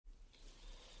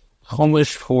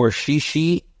Chumash for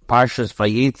Shishi, Parshas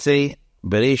Vayeitzei,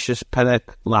 Bereshis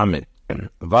Perek Lamed.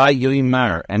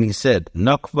 Vayeitzei, and he said,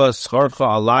 Nokva Scharcha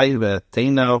Alai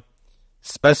Ve'teina,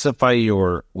 specify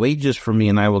your wages for me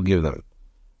and I will give them.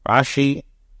 Rashi,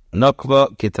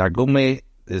 Nokva Kitargume,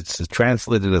 it's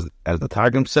translated as the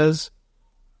Targum says,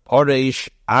 Oreish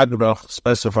Agrach,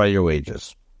 specify your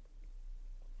wages.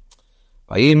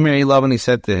 And he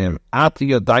said to him,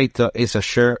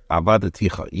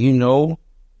 you know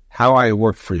how I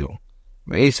worked for you,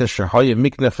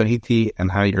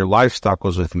 and how your livestock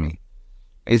was with me.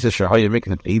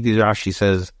 Rashi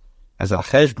says, as a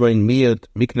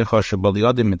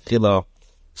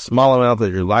small amount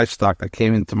of your livestock that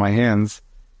came into my hands,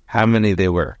 how many they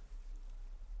were.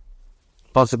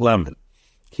 Pasuk Lamed.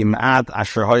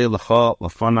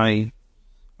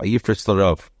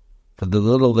 For the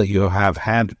little that you have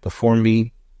had before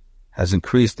me has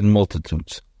increased in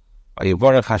multitudes.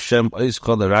 And Hashem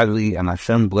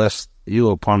blessed you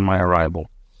upon my arrival.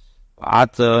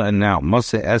 And now,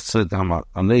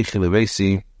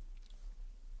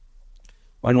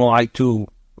 when will I too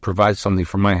provide something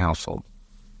for my household?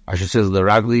 Rashi says,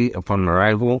 L'ragli, upon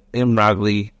arrival, im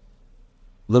ragli,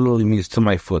 literally means to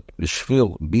my foot.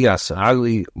 B'shvil, bias,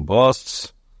 ragli,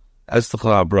 bosts,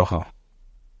 estecha bracha.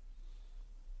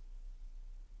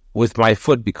 With my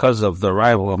foot, because of the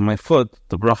arrival of my foot,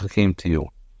 the bracha came to you.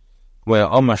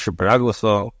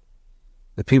 The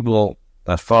people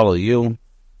that follow you,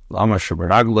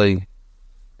 the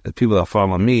people that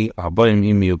follow me, you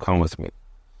come with me.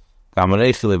 When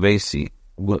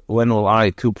will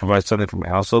I too provide something for my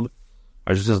household?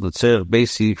 I just says, let's say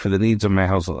basi for the needs of my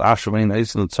household.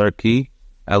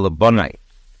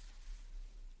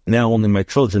 Now only my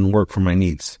children work for my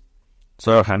needs.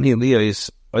 So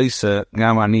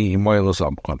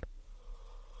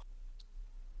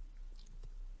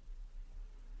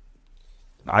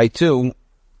I too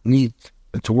need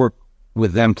to work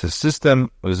with them to assist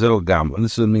them, and this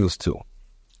is the meals too.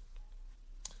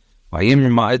 So he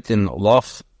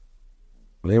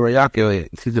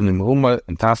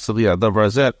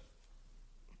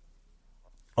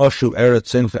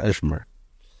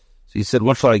said,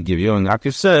 what shall I give you? And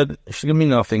Yaakov said, you should give me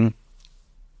nothing.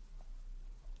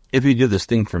 If you do this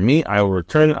thing for me, I will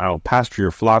return, I will pasture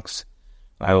your flocks,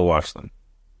 I will wash them.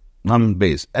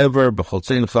 Ever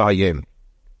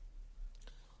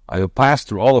I will pass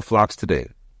through all the flocks today.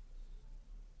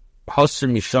 So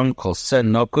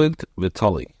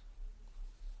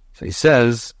he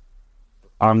says,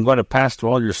 I'm going to pass through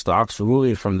all your stocks,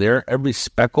 removing from there every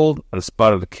speckled and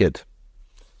spotted kid.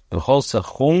 Every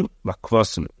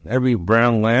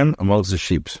brown lamb amongst the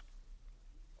sheep.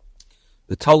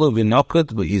 The talu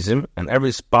v'nakut v'izim, and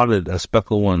every spotted and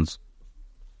speckled ones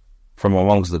from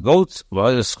amongst the goats,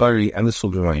 and this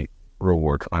will be my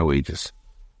reward, my wages.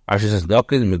 Rashi says,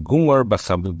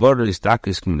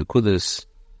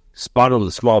 spotted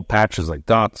with small patches like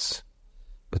dots.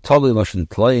 The talu lashon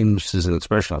tlaim, which is an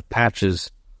expression of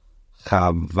patches.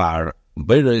 Chavar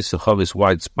beiros, chavis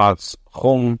white spots.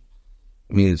 Chum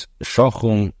means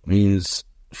shachum,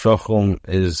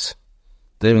 is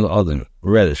David Adam,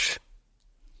 reddish.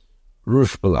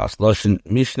 Rush Balas, Lashon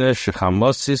Mishnah,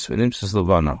 Shechamosis, Venimsis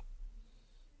Levana.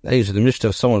 That is the Mishnah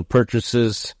of someone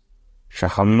purchases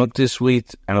Shechamotis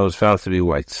wheat, and it was found to be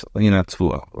white. Lina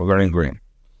Tvua, regarding grain.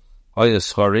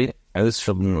 Oyas Chari, and this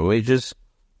shall be my wages.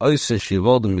 Oysa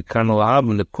Shivodim Mikano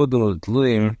Lahab, and the Kudum of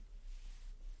Tluim,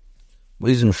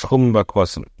 Wizim Shchum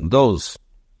Bakwasim. Those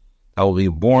that will be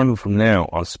born from now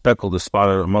on speckled or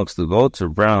spotted amongst the goats, or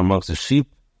brown amongst the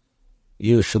sheep,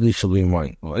 you shall be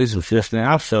mine. Wizim Sheshne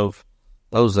Afshav,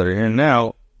 those that are here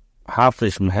now,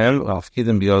 Hafish Mehem,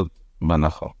 Hafkidim Biod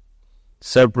Banacho.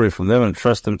 Separate from them and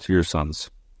trust them to your sons.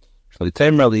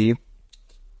 Shalitem Rali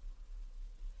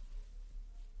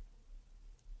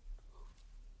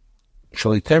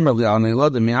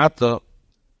Anelad Miata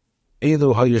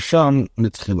Edu Hayasham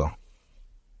Mitchila.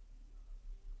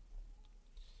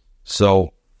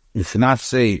 So you cannot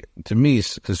say to me,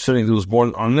 considering those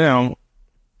born on now,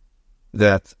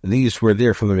 that these were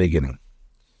there from the beginning.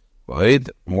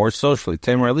 More socially,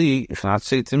 you should not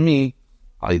say to me,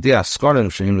 that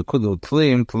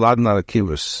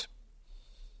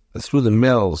through the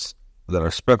males that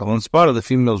are speckled and spotted, the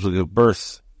females will give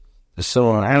birth to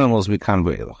similar animals. My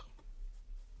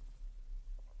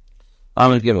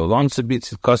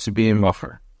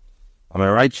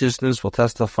righteousness will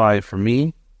testify for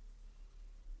me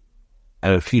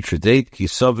at a future date.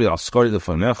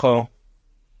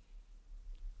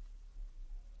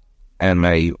 And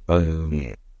my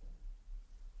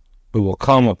it will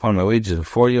come upon my wages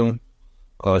before you.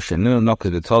 Whatever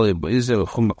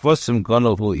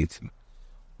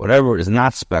Whatever is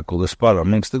not speckled or spotted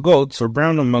amongst the goats or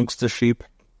brown amongst the sheep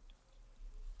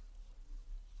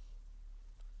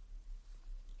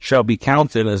shall be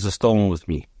counted as a stolen with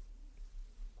me.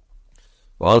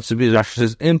 Well, it's Rashi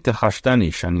says,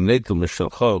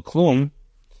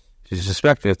 if you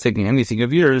suspect of taking anything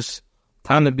of yours,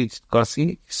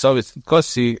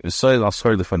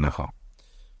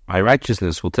 my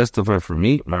righteousness will testify for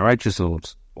me, my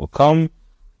righteousness will come,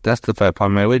 testify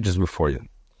upon my wages before you.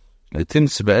 That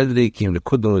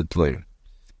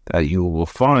you will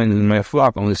find in my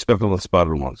flock only speckled and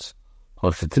spotted ones.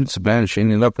 Whatever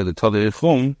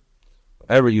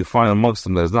you find amongst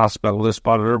them that is not speckled or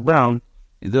spotted or brown,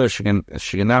 so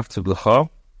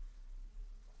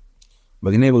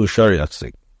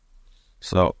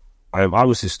I have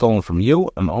obviously stolen from you,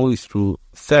 and only through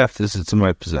theft is it in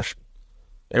my possession.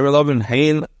 So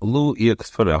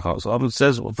Ovid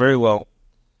says, well, very well,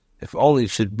 if only it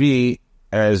should be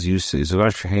as you say. So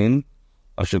Rashahin,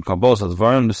 I should compose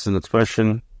advarim. This is an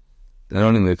expression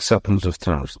denoting the acceptance of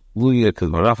terms. If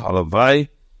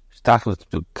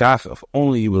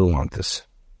only you would want this.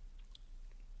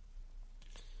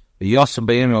 And it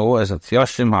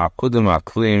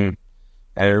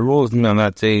ruled me on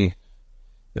that day,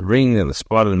 the ring and the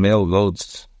spotted male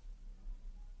goats.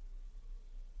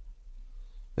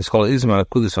 It's called Izma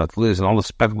Kudis Atlis, and all the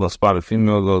speckled spotted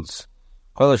female goats.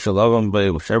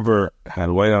 Kolel, whichever had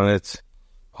white on it,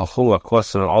 and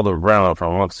all the brown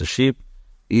from amongst the sheep,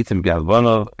 eaten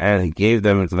Biadvana, and he gave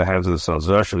them into the hands of the sons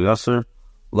of Yasser.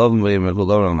 Love them, and good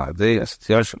love on that day. As this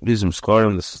is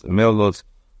the male goats.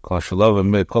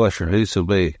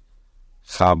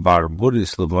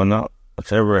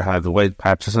 Whichever had the white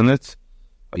patches on it,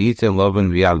 and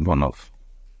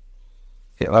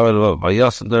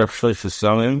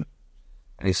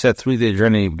he said 3-day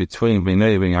journey between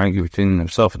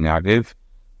himself and Yaakov.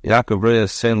 Yaakov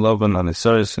raised Saint Laban on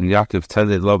Isaias, and Yaakov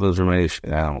tended Laban's remaining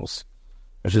animals.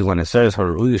 Which is when Isaias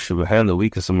heard should behind the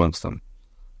weakest amongst them.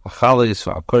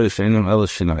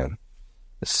 The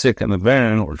sick and the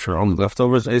barren, which are only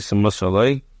leftovers, he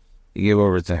gave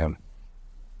over to him.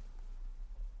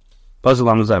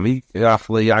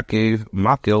 Yaakov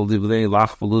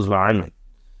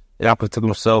took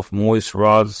himself moist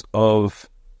rods of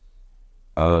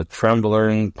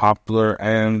trembling, poplar,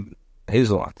 and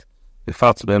hazelnut. He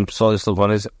fought to them,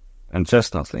 and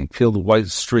chestnuts, and peeled white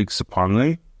streaks upon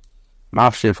them.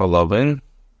 Mafshef alovin,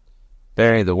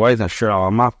 bearing the white asher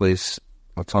al maklis,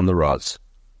 what's on the rods.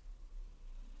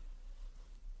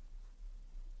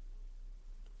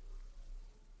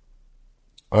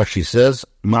 Rashi says,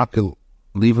 Makil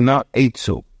Livna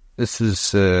Eitzu. This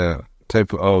is a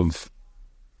type of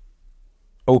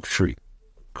oak tree.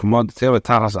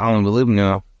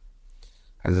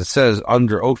 As it says,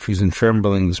 under oak trees and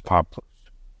trembling poplars.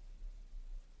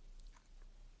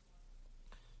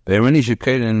 And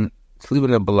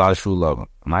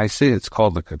I say it's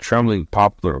called like a trembling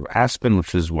poplar of aspen,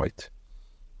 which is white.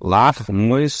 Lach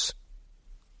moist,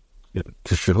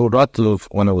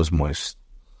 when it was moist.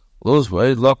 Luz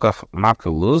lokach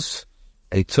makaluz.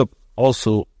 He took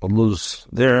also a luz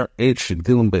there. H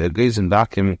dilim be'agazin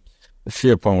dakim. The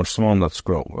shear upon which small nuts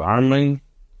grow. Arming,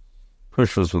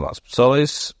 push was with us.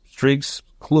 Solis, streaks,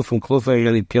 kluf,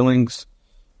 any peelings.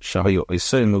 Shahayu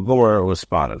Isay Nugor was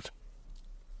spotted.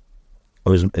 It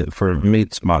was for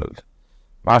meat spotted.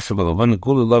 Masha Balavana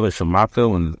Gulu Lava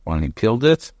Shamaka when he peeled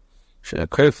it.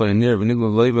 Shakafla near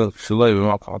Vinigla Leva Shalay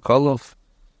Makalov.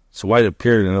 So white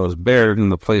appeared and it was bared in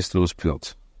the place that was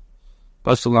peeled.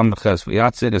 Basalam Bechaz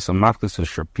Vayeitzei is a maklis of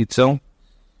Sharpitzel.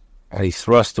 And he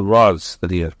thrust the rods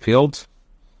that he had peeled.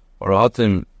 Or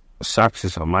Hatim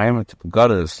Saxis Hamayim to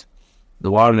gutters,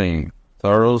 the watering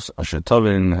thorough,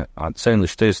 Ashatovin Atzain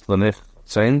Lishtes Lanich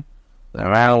Atzain. The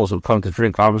animals would come to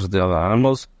drink opposite the other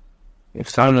animals.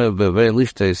 If Tana Beve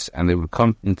Lishtes, and they would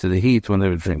come into the heat when they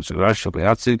would drink. So Rashi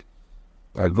Vayeitzei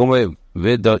Gume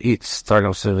Veda eats,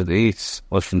 Targam Sevid eats,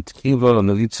 Lashon Tkiva and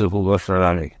the Litza who Lashon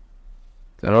Rami.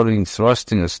 They're only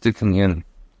thrusting and sticking in.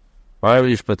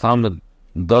 Vayrish Batamid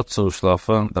Dotzo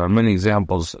Shlafa, there are many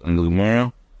examples in the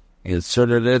Gemara. He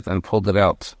inserted it and pulled it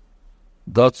out.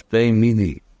 Dots Bay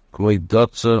Midi, Kuwait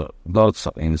Dotza,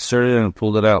 he inserted it and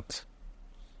pulled it out.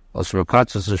 Also,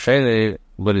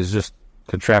 but he's just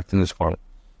contracting this part.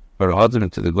 But Hadim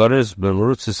into the gutters, but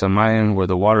Marutzis Amayim, where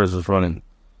the waters was running.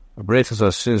 Breaths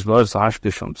are sins, but it's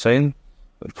Ashkisham saying,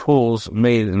 but pools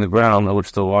made in the ground on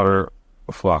which the water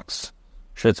flocks.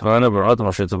 Shetavana, but Adam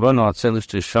Shetavana, Atzelish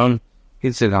to Shon.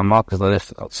 He said, Hamak is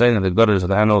left outside, and the gutters of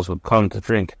the animals would come to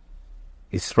drink.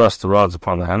 He thrust the rods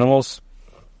upon the animals,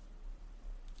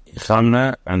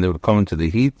 and they would come into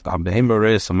the heat.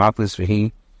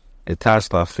 The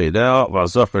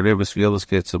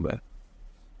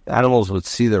animals would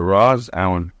see the rods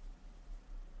and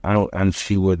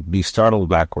she would be startled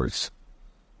backwards.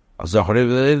 And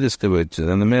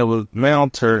the male would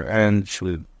mount her and she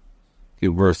would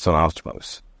give birth to an offspring.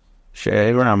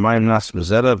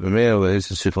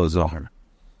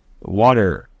 The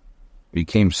water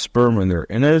became sperm in their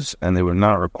innards and they would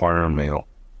not require a male.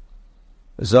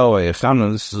 Zoe,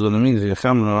 this is what it means, a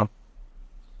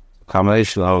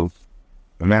combination of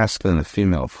masculine and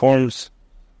female forms.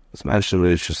 It's mentioned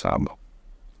with Shisabo.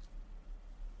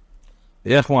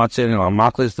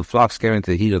 The flocks carrying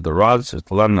to the heat of the rods, it's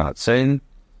the lamb not saying,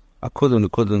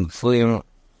 the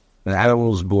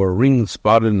animals bore ring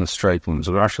spotted and striped ones.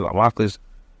 Rashi Maklis,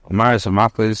 Amaris and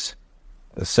Maklis,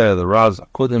 the set of the rods,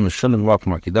 Akudim, Shunim,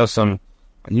 Wakmakidasam,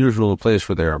 unusual place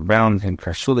where they are bound, and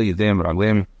Kashuli, Yadam,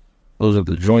 Raglim, those are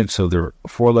the joints of their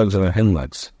forelegs and their hind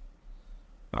legs.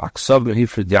 Aksab,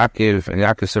 Hifrid Yaakov, and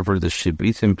Yaakov suffered the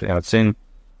Shibitim, Piatzin,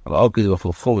 Al-Alki, the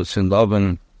fulfill with Sin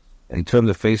Lavan, and he turned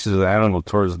the faces of the animal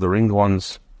towards the ringed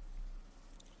ones.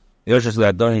 Yoshas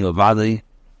Ladoni Lavadi,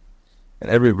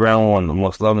 and every brown one, the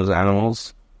most loved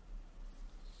animals,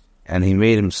 and he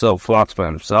made himself flocks by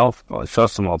himself.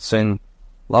 Trustim al sin,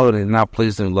 love it, and not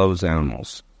pleased him, love his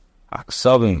animals.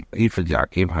 Aksavim Ifrid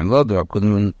Yaakov, Hanlodu,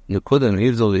 Akudim, Yukudim,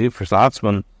 Ivzil, Ifrid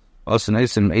Atzman,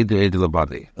 Osanasim, Edu,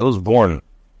 Labadi. It was born,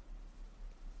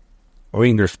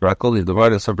 ringed or speckled, he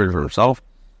divided separated for himself,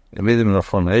 and made them in a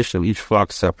formation of each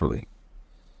flock separately.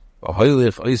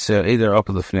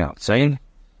 Saying,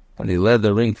 and he led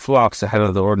the ringed flocks ahead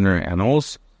of the ordinary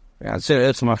animals. The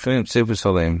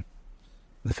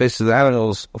faces of the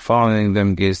animals following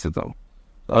them gazed at them.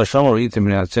 This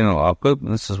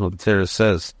is what the Torah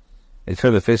says. They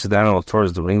turned the face of the animal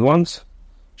towards the ringed ones.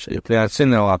 The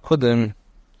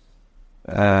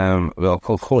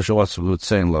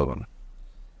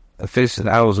face of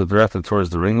the animals were directed towards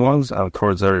the ringed ones, and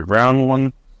towards every brown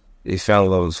one, he found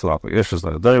Logan's flock. Came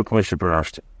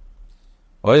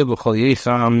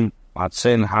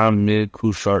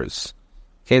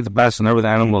to pass whenever the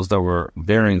animals that were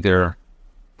bearing their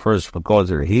first would go to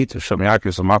their heat, that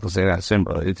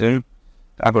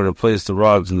would replace the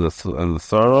rods and the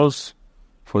thorns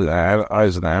for the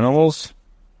eyes of the animals.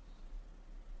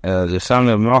 The sound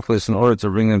of Maklis in order to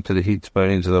bring them to the heat by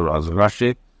means of the rods.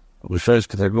 Rashi, which shows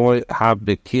category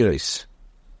Habikiris.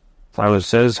 It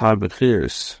says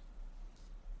Habikiris.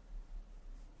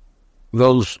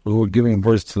 Those who were giving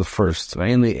birth to the first.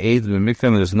 Mainly aid in the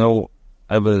mikvah, there's no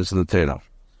evidence in the Torah.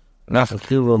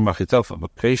 Nachachiru machitaf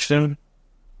application.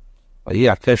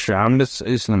 Kesher amnitz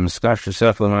is in the miskash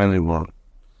yourself mainly born.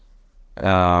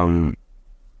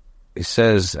 It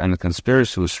says, and the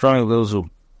conspiracy was strong of those who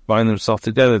bind themselves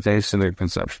together to hasten their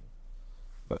conception.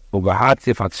 But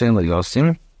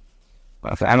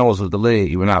if the animals were delayed,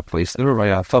 you were not placed there.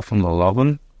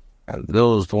 And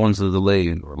those, the ones that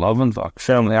delayed, were loving. And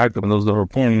those that were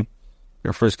born,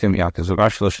 your first came Yaakov.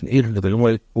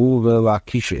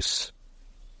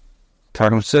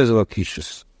 Targum says about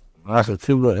Kishis. Says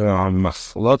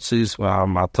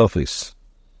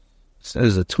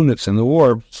the tunics and the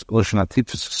war,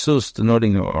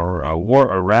 denoting a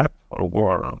war, a rap, or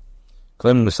war.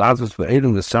 Claiming the Sadvas, but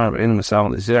aiding the Sarah, aiding the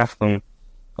Salmon,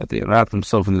 that they wrapped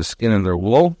themselves in the skin and their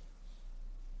wool.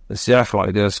 The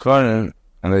Siach, they are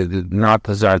and they did not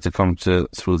desire to come through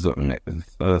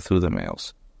the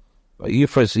males. But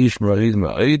Yifras Ish Marid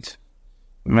Ma'id,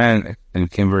 man, and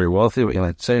became very wealthy, but he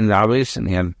had saying nowadays, and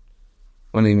he had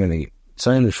many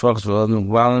saying the Shvachs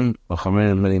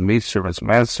many maid servants,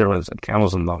 manservants, and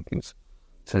camels and donkeys.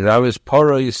 So nowadays,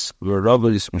 Parais,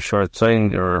 Rabis, Mashar, saying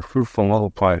they were fruitful and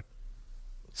multiplied.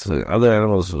 So the other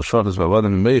animals, Shvachs,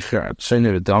 Babadim, Meisher, saying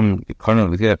they were dumb,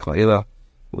 Economy, Kaila,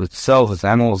 would sell his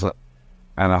animals at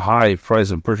a high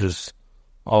price and purchase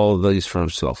all of these for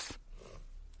himself.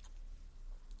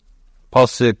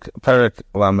 Pasik Perik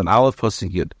Laman Aleph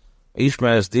Pasik Yud.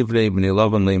 Ishmael Divrei Bnei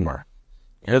Lavan Lemar.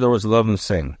 Here there was 11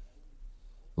 saying,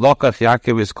 Lokat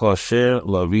Yaakov is called Sher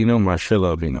Lavino Masher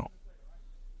Lavino.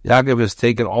 Yaakov has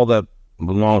taken all that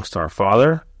belongs to our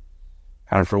father,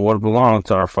 and for what belonged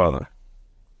to our father.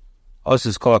 Us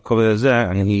is called Kolel,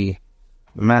 and he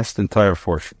amassed the entire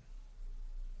fortune.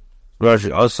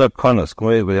 Rashi Asa Kanas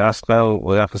Kwe Vayaskel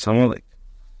Vayakas Amalek.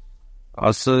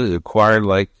 Asa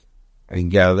acquired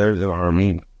and gathered the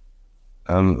army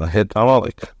and hit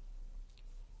Amalek.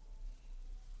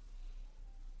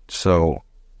 So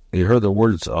you heard the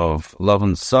words of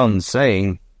Lavan's son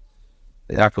saying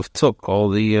Yaakov took all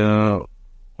that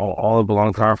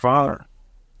belonged to our father.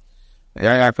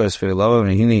 Yaakov is very Lavan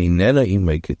and he never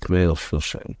make it male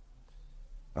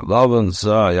Lavan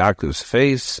saw Yaakov's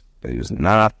face, but he was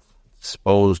not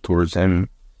disposed towards him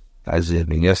as he had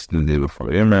been yesterday, the day before.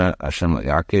 Yirmeh Hashem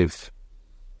Yaakov.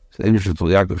 So the angel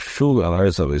told Yaakov, Shul al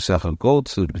Eretz Vayeitzei, go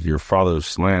to your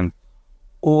father's land.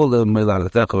 All the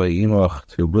Meladetecha Vayimach,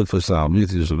 to your bloodless land,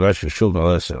 meet you, Rashi, Shul al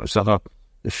Eretz Vayeitzei,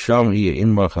 the Sham Yeh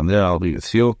Imach, and there I'll be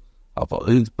with you. I'll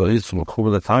be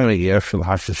from the time that you shall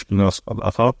hashish binos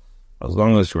al. As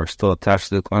long as you are still attached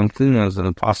to the uncleanness, then it's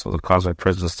impossible to cause my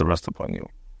presence to rest upon you.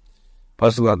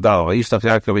 So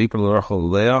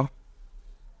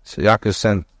Yaakov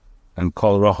sent and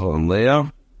called Rachel and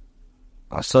Leah.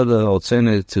 I saw the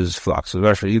Otzene to his flock. So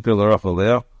Rashi Yipel Rachel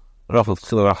Leah. Rachel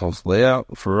Tchila Rachel's Leah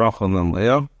for Rachel and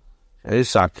Leah.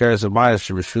 Isaac carries a bias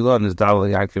to Rishula and his daughter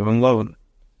Yaakov and Lavan.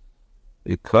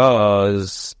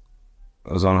 Because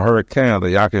it was on her account that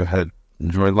Yaakov had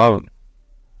enjoyed Lavan.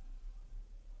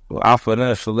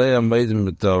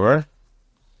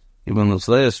 Even though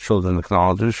Leah's children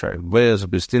acknowledge it, Leah's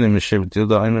Bistini Mishem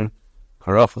Tilda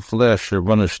Karaf Leah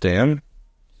Shirbanashtam,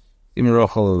 even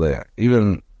Rachel Leah.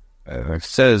 Even it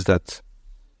says that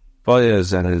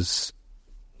Boaz and his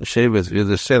Shevet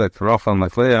either say like Rachel and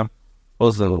like Leah,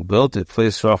 both that were built, it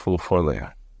placed Rachel before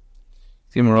Leah.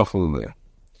 Even Rachel Leah.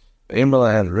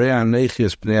 Emela had Rea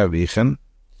Nechias Bnei Avichem.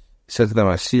 He said to them,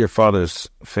 I see your father's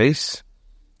face.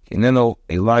 And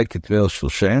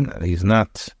he's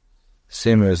not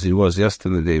same as he was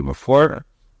yesterday, the day before.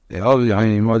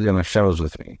 Hashem was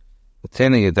with me.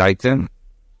 And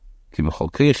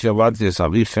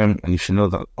you should know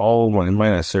that all my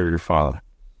mind I serve your father.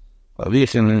 What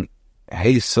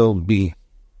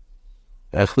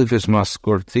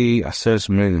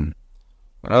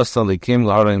else they came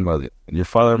your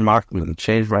father mocked me and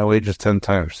changed my wages 10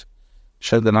 times.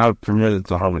 Said that not permitted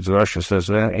to harm. The Rashi says,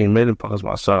 "He made it because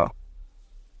myself."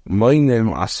 My name,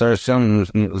 Asar Shem,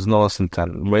 is no less than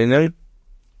 10. My name,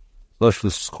 Lush the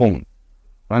Schum.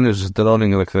 Mine is the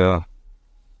loading like the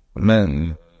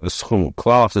men, the Schum.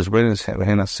 Cloth is waiting his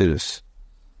hand at Sirius.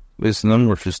 This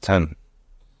number which is 10.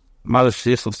 Mother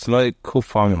Shif of tonight,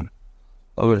 Kufam.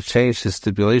 Over changed his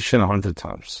stipulation 100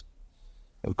 times.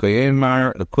 Okay,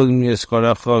 Mar, the Kudim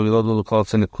Yiskarecha, we don't do the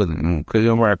cloth in the Kudim.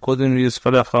 Kuyomar, Kudim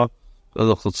Yiskarecha.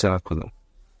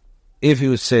 If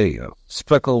you would say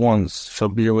speckled ones shall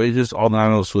be your wages, all the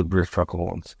animals would bear speckled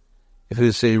ones. If you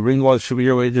would say ringed ones should be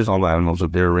your wages, all the animals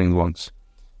would bear ringed ones.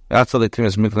 That's how they came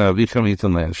as Mikla Avichem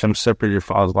Yitan Land. Hashem separated your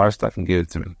father's livestock and gave it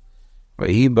to me.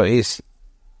 Vahi ba'is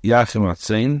Yachim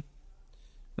Atzain.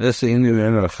 This is the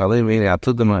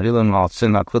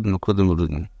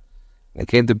It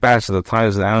came to pass at the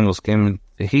times the animals came in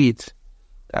the heat.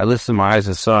 I lifted my eyes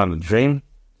and saw in a dream.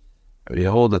 And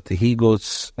behold, that the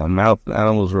he-goats and mountain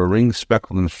animals were ringed,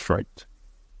 speckled, and striped.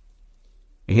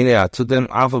 Although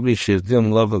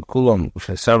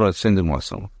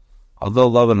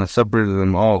Lavan had separated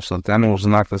them all, so that the animals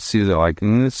were not to see their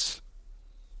likeness,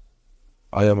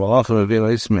 the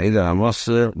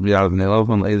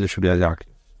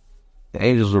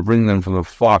angels would bring them from the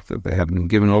flock that they had been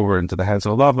given over into the hands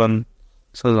of Lavan,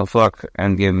 so the flock,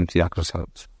 and gave them to Yaakov's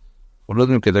house.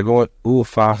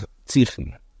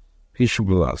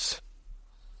 Pishmalas.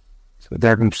 So the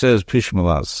Darkham says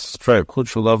Pishmalas. Stripe,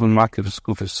 Kuchul Lavan Makif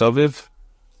Skufis Saviv.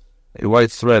 A white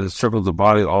thread that circled the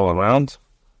body all around.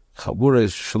 Chabura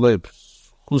is Shalip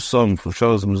Husam for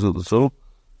shows Mizulazu.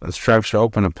 The stripes shall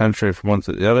open and penetrate from one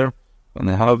to the other. And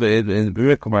they have it in the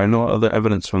Birik by no other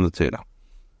evidence from the Torah.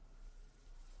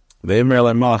 An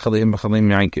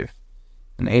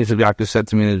angel of Yaakov said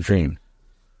to me in a dream,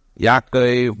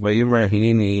 Yaakov, Vayimer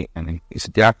Hinini, and he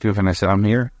said, Yaakov, and I said, I'm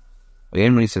here.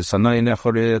 He says, lift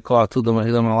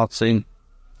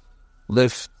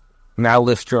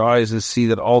your eyes and see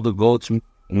that all the goats,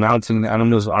 mountain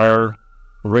animals are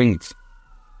ringed.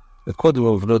 The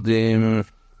Kodu of the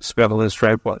speckled and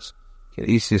striped ones.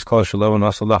 East is called Shalom and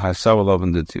Asalah, I saw love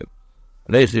and did too.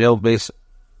 I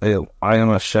am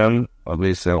Hashem,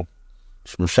 Abayisel.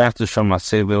 Shmashafta Sham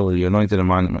Masevil, you anointed a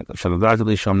monument.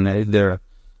 Shaladadli Sham Neder,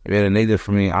 you made a native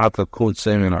for me, Ata Kud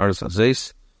Sem in Ars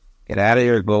Azes. Get out of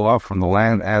here, go off from the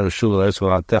land, out of Shul, that's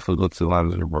what I'll definitely go to the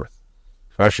land of your birth.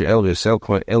 Rashi El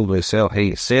Vayeitzei,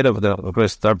 hey, say it of the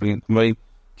first starting to me,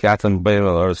 Katan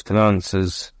Bayel, or Kanan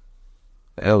says,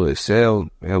 El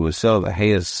Vayeitzei, the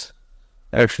hay is,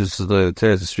 actually, this is the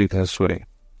Torah to speak this way.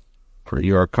 For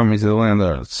you are coming to the land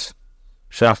of earth.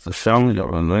 Shaft Sham, you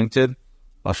are anointed.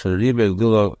 Asharibe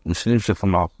Gdula Muslim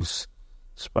Shefamalchus.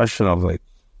 Expression of like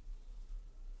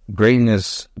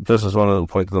greatness, just as one of the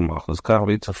points of the Malchus.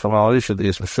 Kavita Shamalisha, the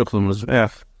Ismashuklam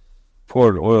Mizrech,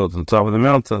 poured oil to the top of the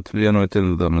mountain to be anointed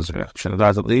in the Mizrech.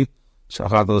 Shanadazali,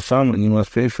 Shachat al Sham, and you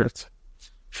must pay for it.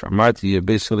 Sharmati, you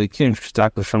basically came,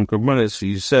 Shtak al Sham Karbonis, so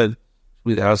you said,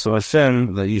 be the house of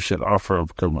Hashem, that you should offer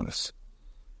up korbanos.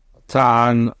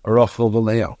 Ta'an Rachel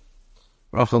v'Leah.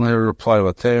 Rachel never replied,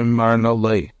 "V'teimar no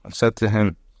lei," and said to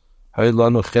him, "Hay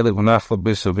lanu chelik v'nachla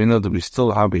b'savina, that we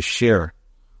still have a share,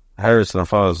 inheritance in our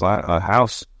father's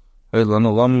house. Hay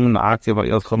lanu lamu na'akev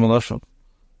v'yad chamelashim.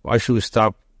 Why should we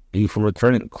stop you from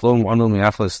returning? Klum anu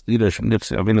mi'achlas lidash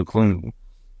nipsi avinu klum.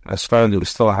 As far as we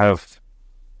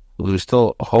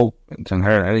still hope to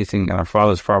inherit anything in our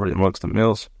father's property amongst the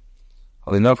mills.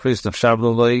 Are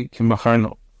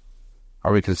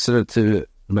we considered to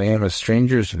be as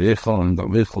strangers? Vehicle and the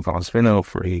vehicle Palestino,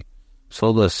 for he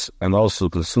sold us and also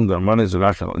consumed our monies of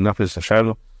national enough is a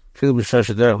shadow. Feel be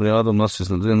shashed there when the other must is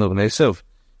the din of an Esav.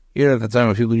 Here at the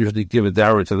time, people usually give a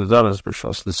dowry to the daughters, but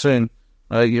trust the sin.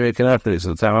 You make an after this.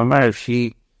 At the time of marriage,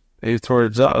 she gave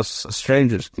towards us,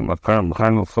 strangers.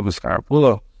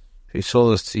 He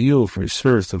sold us to you for his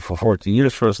service for 14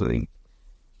 years for us. He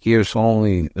gave us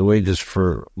only the wages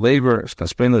for labor. For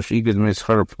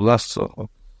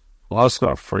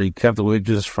he kept the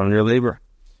wages from your labor.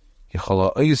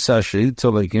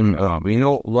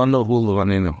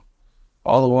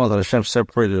 All the ones that Hashem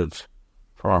separated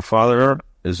from our father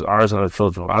is ours and our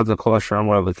children.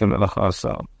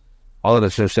 All that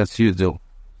Hashem said to you do.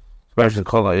 Especially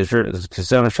Kolel is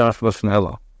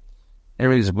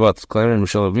everybody's but claiming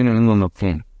Michelle Avinu in the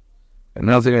plane. And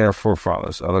now they are our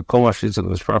forefathers. The Chumash is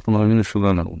this proper Avinu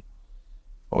Shalom.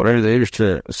 Whatever they wish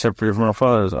to separate from our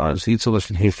fathers are Yitzhak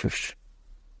and Hefish.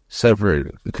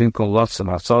 Separated. The king called lots and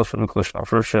ourselves from the Klish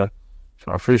Afrisha,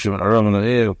 from Afrisha and Aram and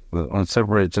the when it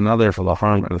separates another for the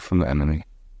harm and from the enemy.